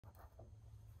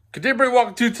Good day, everybody.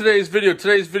 Welcome to today's video.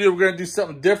 Today's video, we're going to do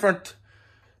something different.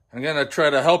 I'm going to try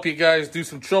to help you guys do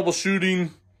some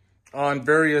troubleshooting on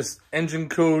various engine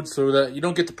codes so that you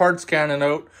don't get the parts cannon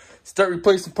out. Start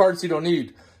replacing parts you don't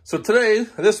need. So today,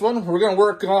 this one, we're going to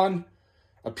work on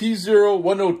a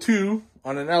P0102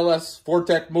 on an LS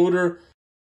Vortec motor.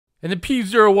 And the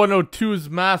P0102 is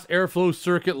mass airflow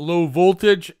circuit, low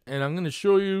voltage. And I'm going to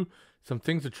show you some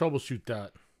things to troubleshoot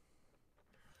that.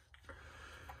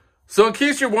 So in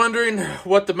case you're wondering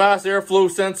what the mass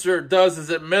airflow sensor does is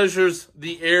it measures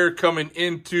the air coming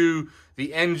into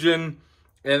the engine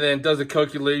and then does a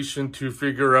calculation to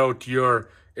figure out your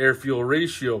air-fuel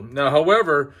ratio. Now,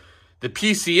 however, the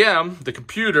PCM, the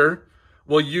computer,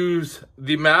 will use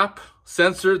the MAF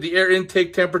sensor, the air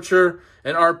intake temperature,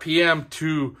 and RPM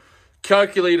to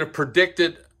calculate a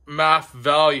predicted MAF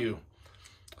value.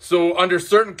 So under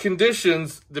certain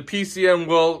conditions, the PCM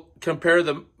will compare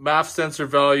the MAF sensor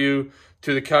value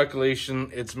to the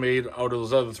calculation it's made out of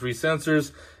those other three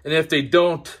sensors. And if they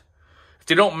don't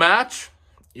match,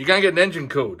 you're gonna get an engine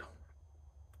code.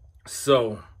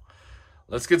 So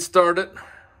let's get started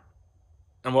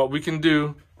and what we can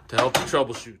do to help you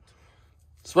troubleshoot.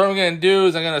 So what I'm gonna do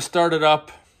is I'm gonna start it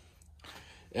up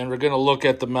and we're gonna look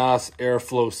at the mass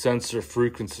airflow sensor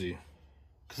frequency.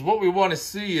 Because what we want to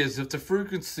see is if the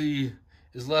frequency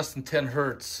is less than 10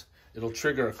 hertz, it'll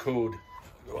trigger a code.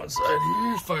 Go inside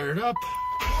here, fire it up.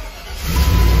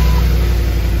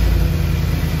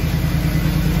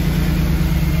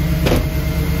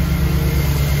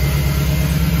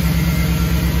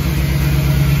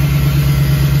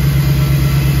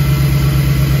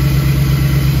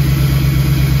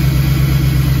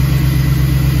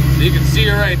 So you can see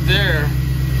it right there.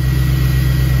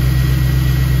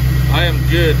 I am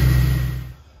good.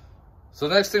 So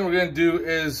the next thing we're going to do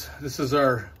is, this is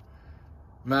our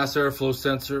mass airflow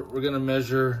sensor. We're going to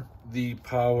measure the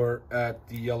power at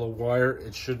the yellow wire.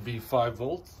 It should be 5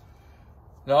 volts.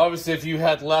 Now obviously if you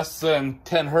had less than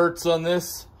 10 hertz on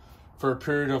this for a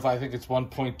period of, I think it's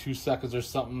 1.2 seconds or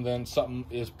something, then something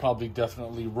is probably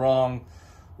definitely wrong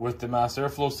with the mass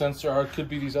airflow sensor, or it could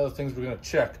be these other things we're going to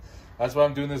check. That's why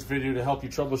I'm doing this video, to help you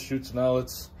troubleshoot. So now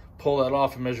let's pull that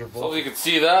off and measure volts. So you can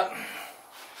see that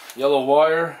yellow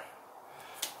wire.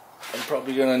 I'm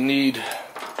probably gonna need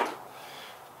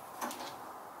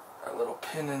a little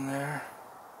pin in there.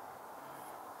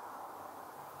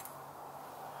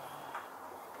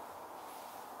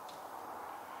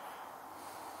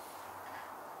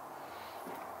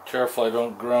 Careful I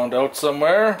don't ground out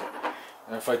somewhere.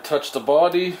 And if I touch the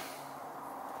body,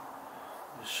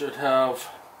 it should have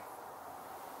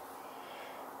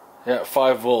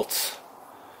 5 volts.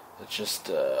 Let's just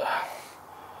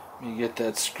let me get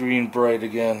that screen bright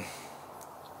again.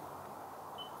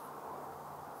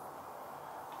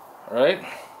 Alright,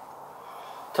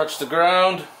 touch the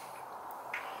ground.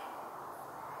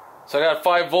 So I got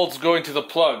 5 volts going to the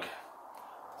plug.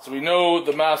 So we know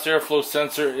the mass airflow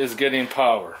sensor is getting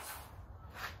power.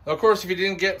 Now of course if you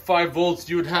didn't get 5 volts,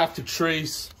 you would have to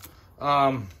trace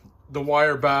the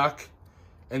wire back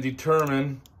and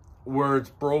determine where it's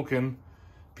broken,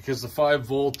 because the 5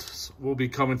 volts will be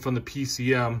coming from the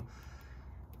PCM.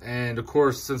 And of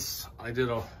course, since I did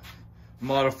a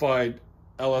modified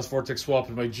LS Vortec swap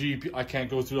in my Jeep, I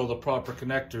can't go through all the proper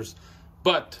connectors,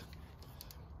 but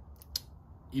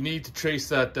you need to trace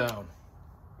that down.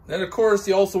 Then of course,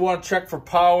 you also want to check for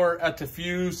power at the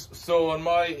fuse. So on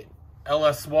my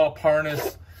LS swap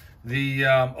harness, the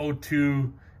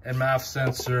O2 and MAF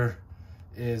sensor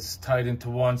is tied into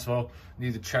one, so I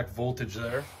need to check voltage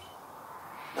there.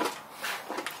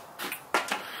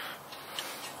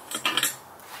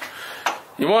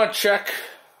 You want to check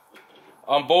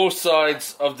on both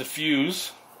sides of the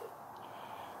fuse.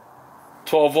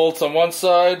 12 volts on one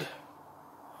side,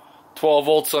 12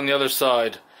 volts on the other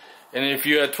side. And if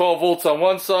you had 12 volts on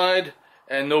one side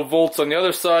and no volts on the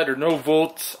other side, or no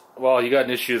volts, well, you got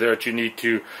an issue there that you need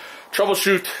to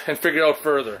troubleshoot and figure out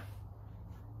further.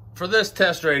 For this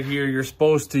test right here, you're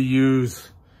supposed to use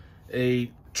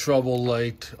a trouble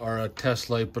light or a test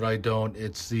light, but I don't.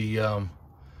 It's the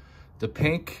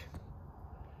pink.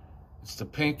 It's the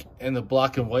pink and the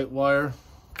black and white wire.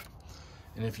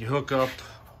 And if you hook up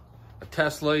a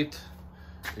test light,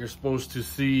 you're supposed to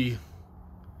see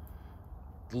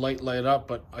the light up,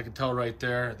 but I can tell right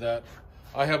there that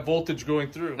I have voltage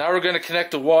going through. Now we're going to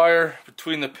connect the wire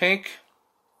between the pink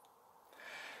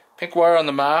wire on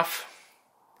the MAF,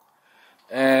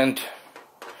 and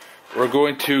we're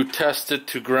going to test it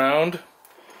to ground.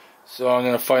 So I'm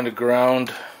going to find a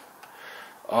ground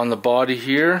on the body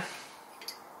here.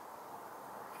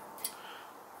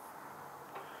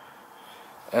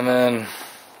 And then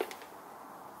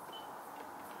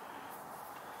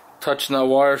touching that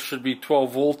wire should be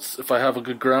 12 volts if I have a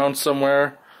good ground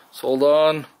somewhere. So hold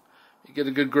on, you get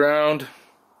a good ground.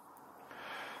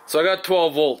 So I got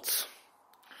 12 volts.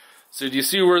 So do you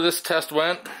see where this test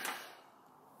went?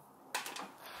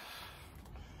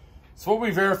 So what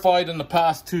we verified in the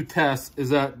past 2 tests is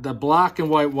that the black and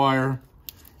white wire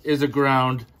is a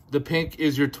ground, the pink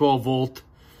is your 12 volt,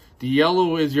 the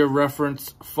yellow is your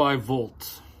reference 5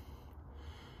 volts.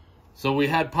 So we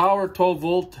had power 12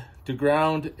 volt to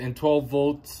ground and 12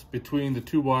 volts between the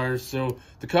 2 wires, so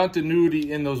the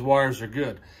continuity in those wires are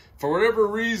good. For whatever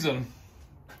reason,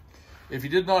 if you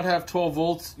did not have 12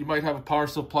 volts, you might have a power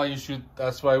supply issue.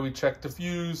 That's why we checked the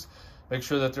fuse, make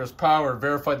sure that there's power,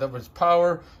 verify that there's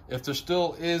power. If there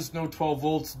still is no 12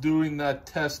 volts doing that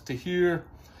test to here,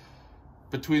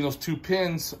 between those 2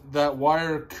 pins, that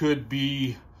wire could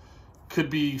be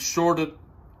shorted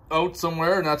out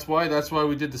somewhere, and that's why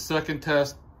we did the second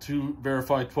test to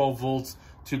verify 12 volts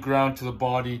to ground to the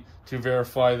body, to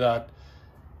verify that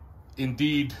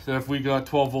indeed that if we got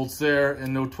 12 volts there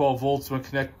and no 12 volts when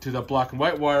connected to that black and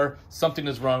white wire, something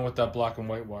is wrong with that black and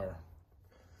white wire.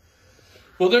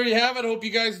 Well, there you have it. I hope you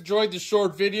guys enjoyed this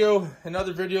short video. And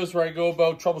other videos where I go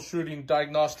about troubleshooting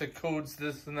diagnostic codes,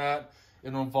 this and that,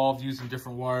 it'll involve using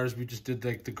different wires. We just did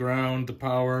like the ground, the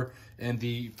power, and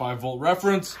the 5 volt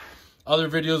reference. Other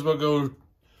videos will go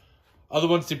other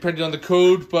ones depending on the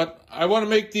code, but I want to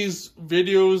make these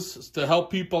videos to help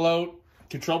people out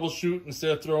to troubleshoot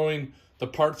instead of throwing the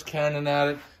parts cannon at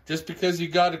it. Just because you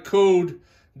got a code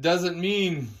doesn't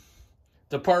mean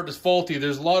the part is faulty.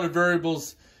 There's a lot of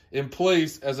variables in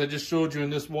place, as I just showed you in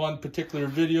this one particular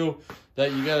video,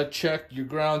 that you got to check your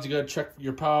grounds, you got to check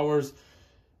your powers,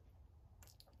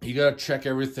 you got to check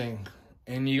everything.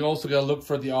 And you also got to look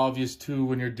for the obvious too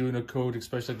when you're doing a code,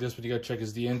 especially like this. What you got to check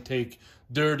is the intake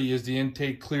dirty, is the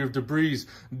intake clear of debris,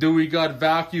 do we got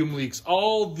vacuum leaks?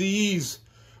 All these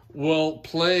will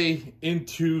play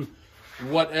into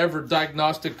whatever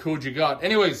diagnostic code you got.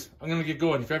 Anyways, I'm going to get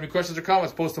going. If you have any questions or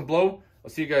comments, post them below.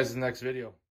 I'll see you guys in the next video.